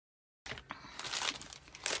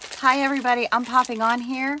Hi everybody, I'm popping on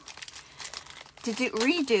here to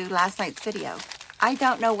redo last night's video. I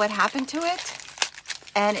don't know what happened to it,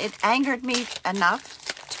 and it angered me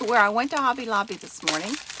enough to where I went to Hobby Lobby this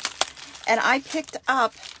morning and I picked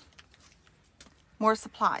up more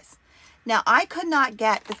supplies. Now I could not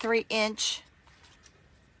get the 3-inch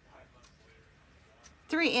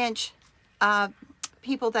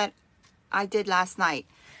people that I did last night,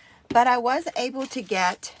 but I was able to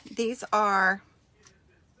get, these are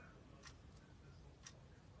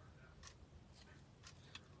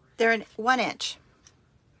they're 1 inch.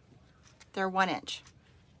 They're 1 inch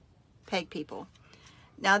peg people.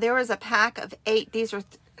 Now there was a pack of 8. These are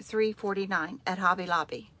 $3.49 at Hobby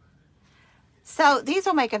Lobby. So these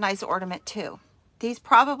will make a nice ornament too. These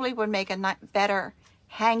probably would make a better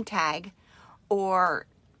hang tag or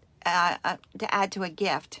to add to a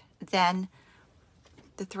gift than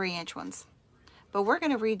the 3-inch ones. But we're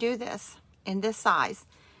going to redo this in this size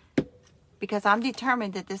because I'm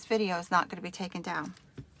determined that this video is not going to be taken down.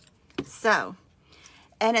 So,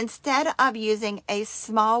 and instead of using a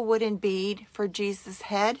small wooden bead for Jesus'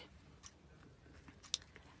 head,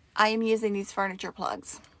 I am using these furniture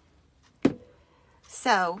plugs.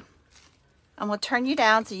 So, I'm going to turn you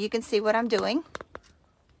down so you can see what I'm doing.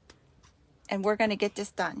 And we're going to get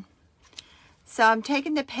this done. So I'm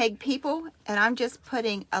taking the peg people and I'm just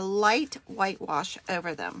putting a light whitewash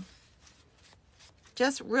over them.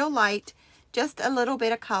 Just real light, just a little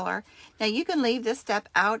bit of color. Now you can leave this step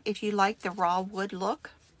out if you like the raw wood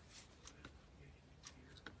look.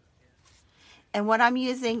 And what I'm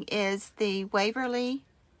using is the Waverly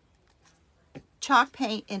chalk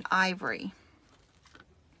paint in ivory.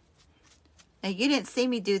 Now you didn't see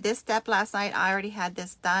me do this step last night. I already had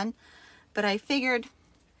this done, but I figured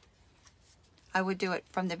I would do it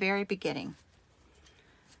from the very beginning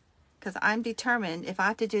because I'm determined if I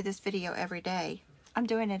have to do this video every day, I'm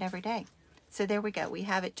doing it every day. So there we go. We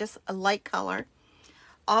have it just a light color.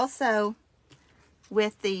 Also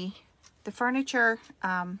with the furniture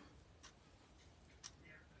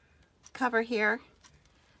cover here,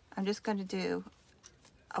 I'm just going to do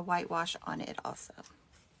a whitewash on it also.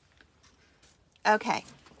 Okay.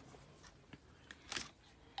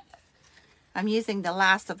 I'm using the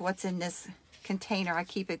last of what's in this container. I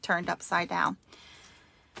keep it turned upside down.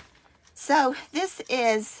 So this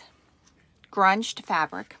is grunged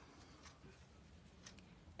fabric.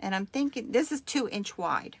 And I'm thinking this is 2-inch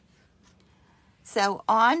wide. So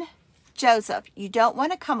on Joseph, you don't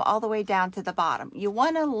want to come all the way down to the bottom. You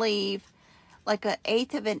want to leave like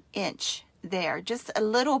 1/8 of an inch there, just a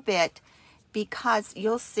little bit, because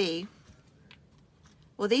you'll see,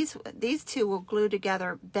 well, these two will glue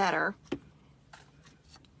together better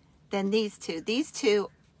than these two. These two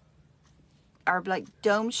are like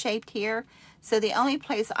dome shaped here. So the only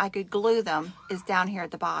place I could glue them is down here at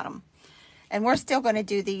the bottom. And we're still going to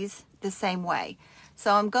do these the same way.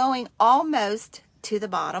 So I'm going almost to the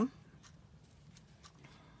bottom.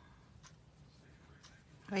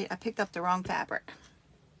 Wait, I picked up the wrong fabric.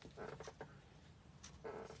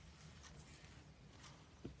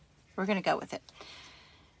 We're going to go with it.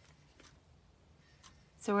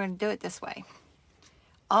 So we're going to do it this way.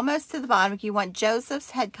 Almost to the bottom. You want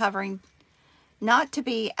Joseph's head covering not to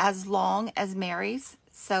be as long as Mary's.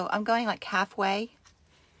 So I'm going like halfway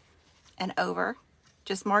and over.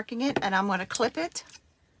 Just marking it, and I'm going to clip it.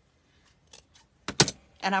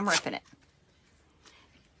 And I'm ripping it.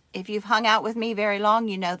 If you've hung out with me very long,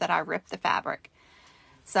 you know that I rip the fabric.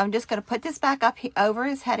 So I'm just going to put this back up over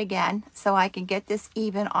his head again so I can get this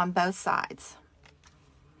even on both sides.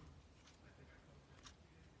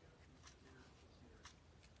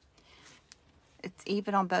 It's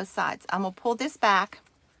even on both sides. I'm going to pull this back,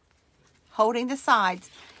 holding the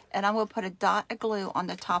sides, and I'm going to put a dot of glue on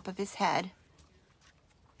the top of his head.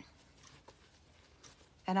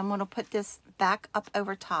 And I'm going to put this back up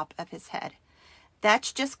over top of his head.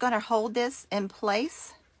 That's just going to hold this in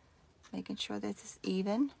place, making sure that this is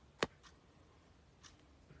even.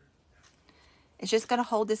 It's just going to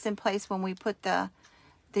hold this in place when we put the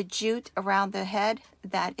jute around the head,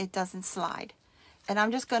 that it doesn't slide. And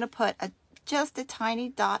I'm just going to put just a tiny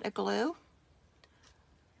dot of glue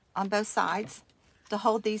on both sides to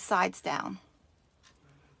hold these sides down.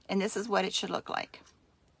 And this is what it should look like.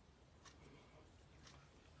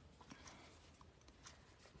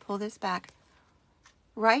 Pull this back.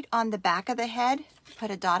 Right on the back of the head, put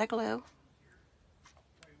a dot of glue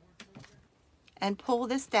and pull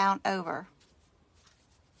this down over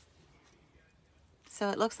so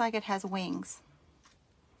it looks like it has wings.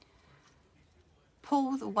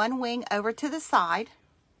 Pull the one wing over to the side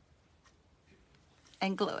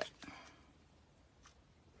and glue it.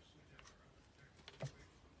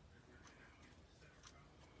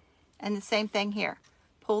 And the same thing here.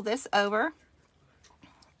 Pull this over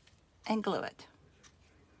and glue it.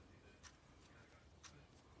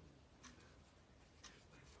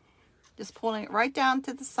 Just pulling it right down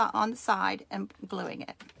to the on the side and gluing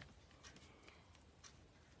it.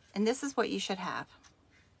 And this is what you should have.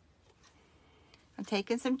 I'm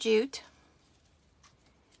taking some jute.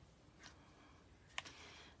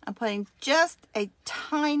 I'm putting just a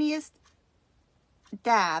tiniest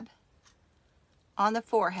dab on the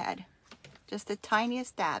forehead. Just the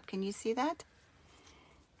tiniest dab. Can you see that?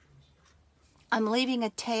 I'm leaving a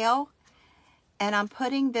tail, and I'm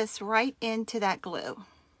putting this right into that glue.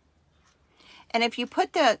 And if you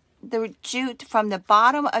put the jute from the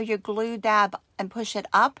bottom of your glue dab and push it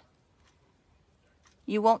up,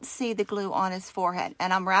 you won't see the glue on his forehead.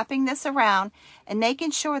 And I'm wrapping this around and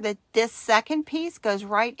making sure that this second piece goes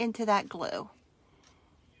right into that glue.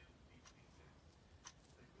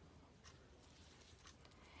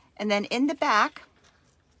 And then in the back,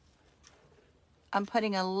 I'm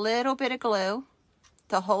putting a little bit of glue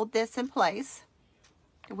to hold this in place.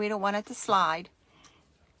 We don't want it to slide.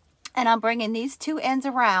 And I'm bringing these two ends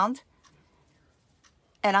around,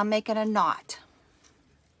 and I'm making a knot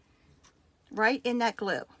right in that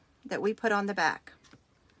glue that we put on the back.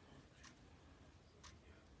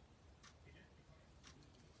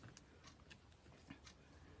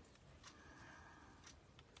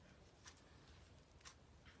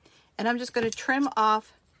 And I'm just going to trim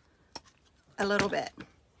off a little bit.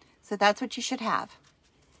 So that's what you should have.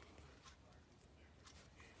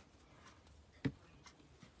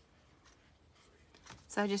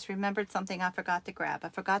 So I just remembered something I forgot to grab. I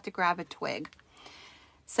forgot to grab a twig.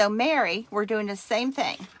 So Mary, we're doing the same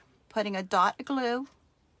thing. Putting a dot of glue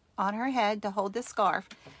on her head to hold this scarf.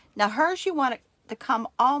 Now hers, you want it to come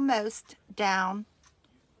almost down.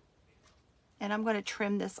 And I'm going to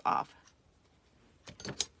trim this off.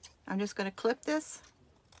 I'm just going to clip this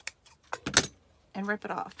and rip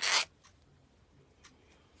it off.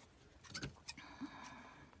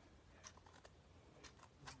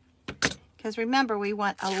 Because remember, we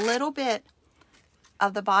want a little bit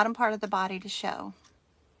of the bottom part of the body to show.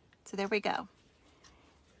 So there we go.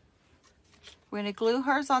 We're going to glue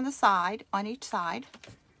hers on the side, on each side,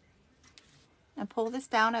 and pull this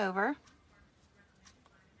down over.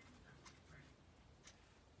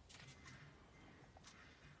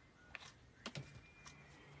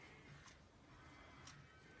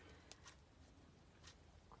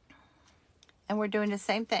 And we're doing the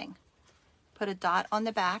same thing. Put a dot on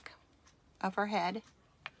the back of her head.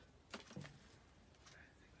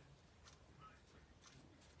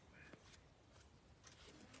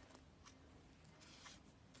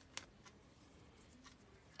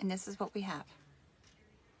 And this is what we have.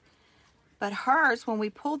 But hers, when we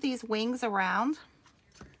pull these wings around,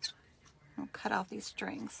 I'll cut off these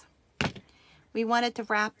strings. We wanted to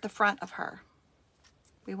wrap the front of her.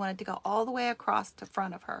 We wanted to go all the way across the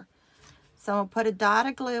front of her. So we'll put a dot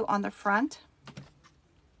of glue on the front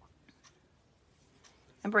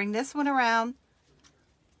and bring this one around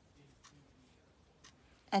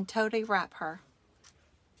and totally wrap her.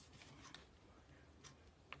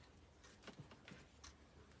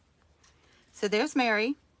 So there's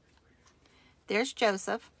Mary. There's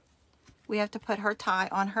Joseph. We have to put her tie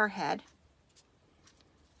on her head.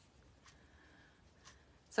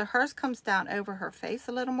 So hers comes down over her face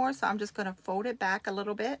a little more, so I'm just going to fold it back a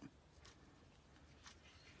little bit.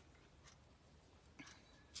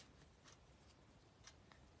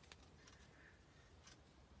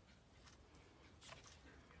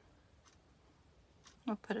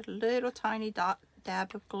 I'll put a little tiny dab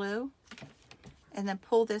of glue and then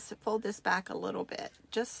fold this back a little bit,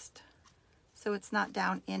 just so it's not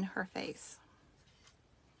down in her face.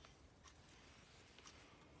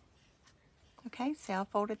 Okay, see how I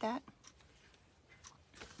folded that?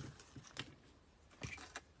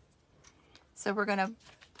 So we're going to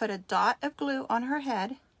put a dot of glue on her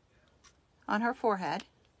head, on her forehead,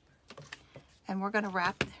 and we're going to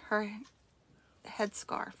wrap her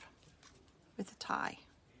headscarf with a tie.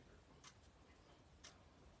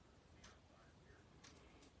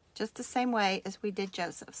 Just the same way as we did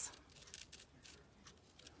Joseph's.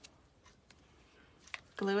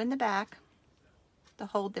 Glue in the back to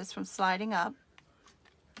hold this from sliding up,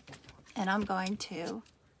 and I'm going to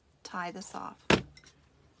tie this off.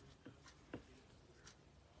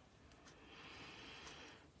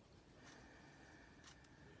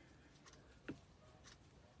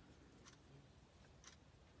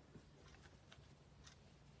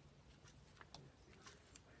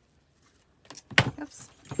 Oops,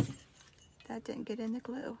 that didn't get in the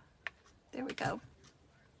glue. There we go.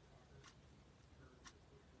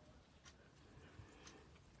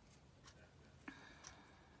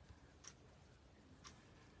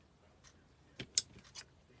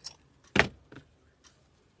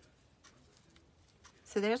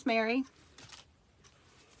 So there's Mary.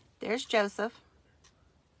 There's Joseph.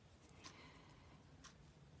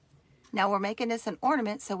 Now we're making this an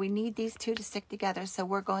ornament, so we need these two to stick together. So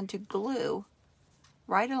we're going to glue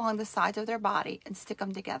right along the sides of their body and stick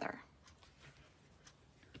them together.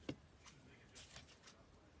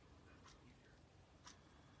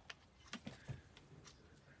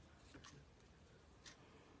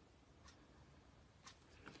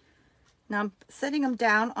 Now I'm setting them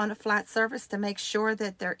down on a flat surface to make sure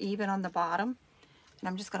that they're even on the bottom. And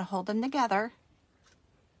I'm just going to hold them together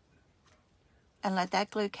and let that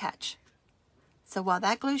glue catch. So while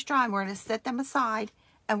that glue's drying, we're going to set them aside,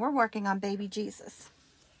 and we're working on baby Jesus.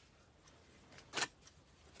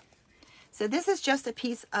 So this is just a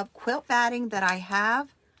piece of quilt batting that I have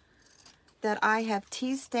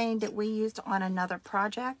tea stained that we used on another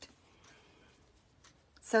project.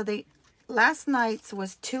 So the last night's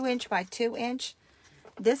was 2 inch by 2 inch.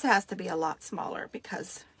 This has to be a lot smaller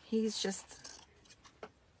because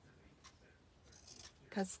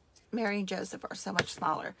because Mary and Joseph are so much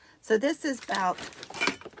smaller. So this is about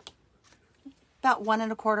 1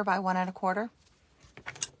 1/4 by 1 1/4.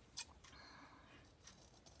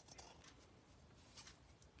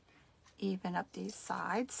 Even up these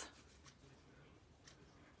sides.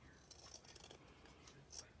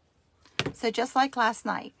 So just like last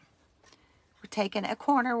night, we're taking a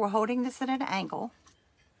corner, we're holding this at an angle,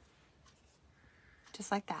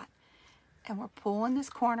 just like that. And we're pulling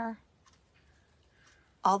this corner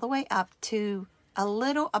all the way up to a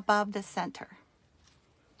little above the center.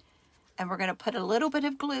 And we're going to put a little bit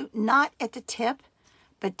of glue, not at the tip,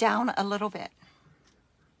 but down a little bit.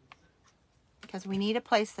 Because we need a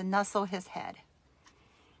place to nuzzle his head.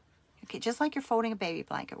 Okay, just like you're folding a baby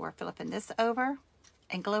blanket. We're flipping this over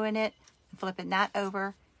and gluing it, and flipping that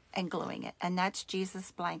over and gluing it. And that's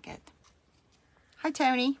Jesus' blanket. Hi,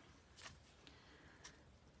 Tony.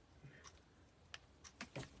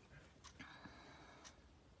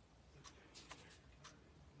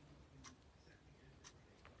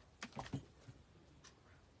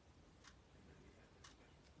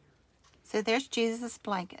 So there's Jesus'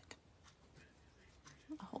 blanket.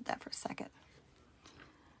 I'll hold that for a second.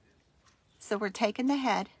 So we're taking the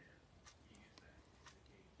head.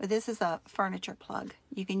 This is a furniture plug.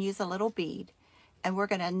 You can use a little bead. And we're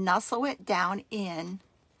going to nuzzle it down in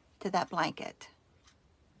to that blanket.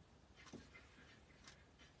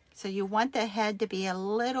 So you want the head to be a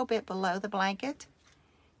little bit below the blanket.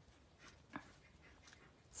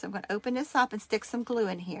 So I'm going to open this up and stick some glue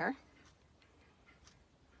in here.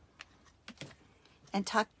 And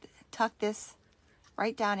tuck this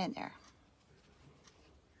right down in there.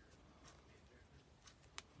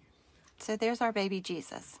 So there's our baby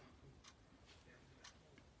Jesus.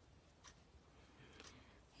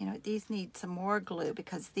 You know, these need some more glue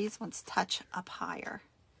because these ones touch up higher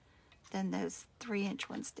than those 3-inch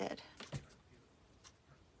ones did.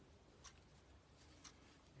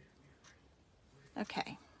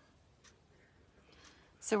 Okay.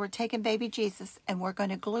 So we're taking baby Jesus and we're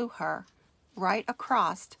going to glue her right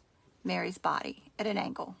across Mary's body at an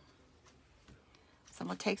angle. So I'm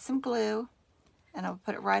going to take some glue and I'll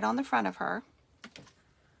put it right on the front of her.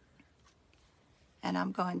 And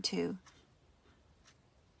I'm going to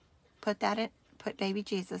put baby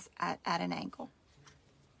Jesus at an angle.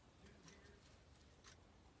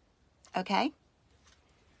 Okay?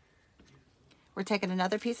 We're taking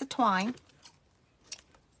another piece of twine.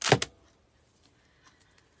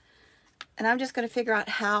 And I'm just going to figure out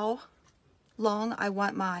how long I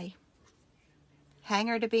want my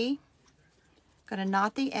hanger to be. I'm going to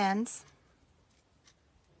knot the ends.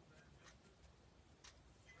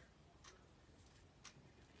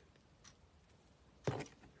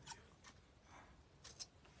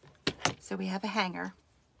 So we have a hanger.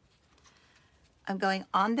 I'm going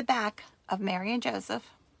on the back of Mary and Joseph.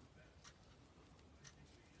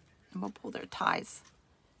 And we'll pull their ties.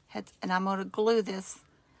 And I'm going to glue this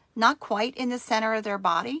not quite in the center of their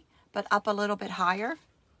body, but up a little bit higher.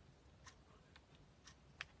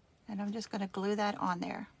 And I'm just going to glue that on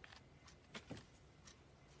there.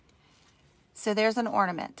 So there's an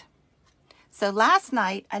ornament. So last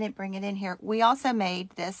night, I didn't bring it in here, we also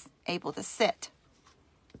made this able to sit.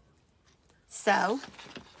 So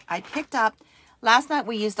I picked up, last night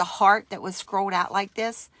we used a heart that was scrolled out like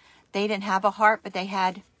this. They didn't have a heart, but they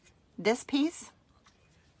had this piece.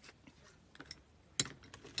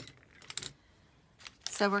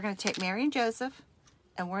 So we're going to take Mary and Joseph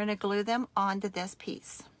and we're going to glue them onto this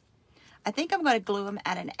piece. I think I'm going to glue them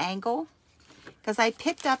at an angle because I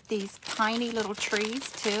picked up these tiny little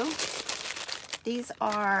trees too. These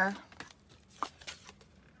are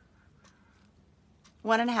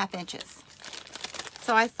 1.5 inches.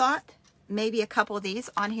 So I thought maybe a couple of these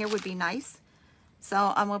on here would be nice.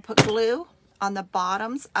 So I'm going to put glue on the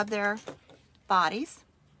bottoms of their bodies.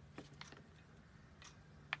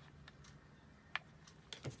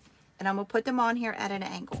 And I'm going to put them on here at an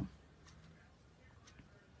angle.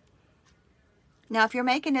 Now, if you're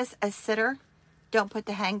making this a sitter, don't put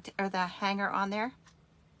the hanger on there.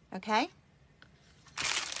 Okay?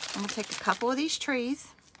 I'm going to take a couple of these trees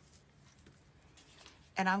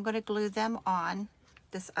and I'm going to glue them on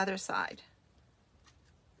this other side.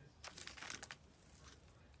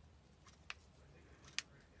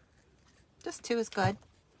 Just 2 is good.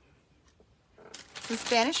 Some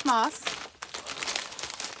Spanish moss.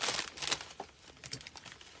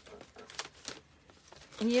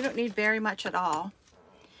 And you don't need very much at all.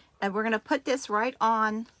 And we're going to put this right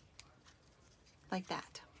on like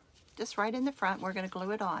that. Just right in the front. We're going to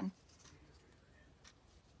glue it on.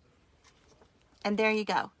 And there you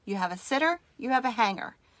go. You have a sitter, you have a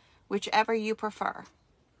hanger, whichever you prefer.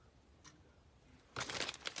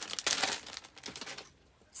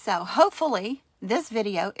 So hopefully this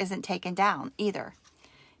video isn't taken down either,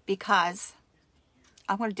 because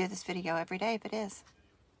I'm going to do this video every day if it is.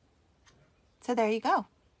 So there you go.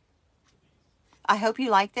 I hope you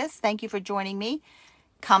like this. Thank you for joining me.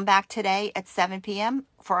 Come back today at 7 p.m.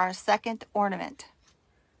 for our second ornament.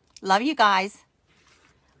 Love you guys.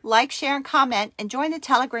 Like, share, and comment, and join the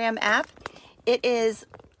Telegram app. It is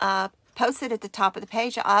posted at the top of the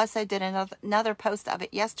page. I also did another post of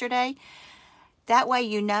it yesterday. That way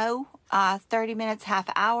you know 30 minutes, half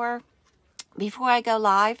hour before I go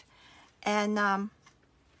live. And I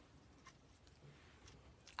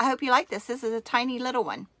hope you like this. This is a tiny little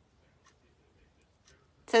one.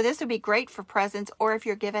 So this would be great for presents, or if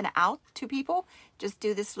you're giving out to people, just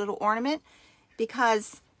do this little ornament,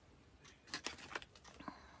 because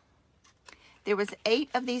there was 8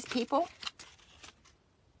 of these people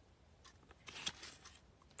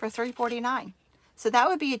for $3.49. So that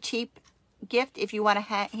would be a cheap gift if you want to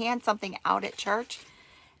hand something out at church.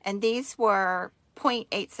 And these were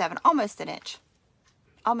 0.87, almost an inch.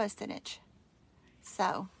 Almost an inch.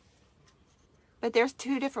 So, but there's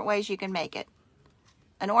 2 different ways you can make it.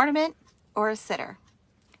 An ornament or a sitter.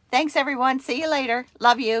 Thanks, everyone. See you later.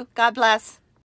 Love you. God bless.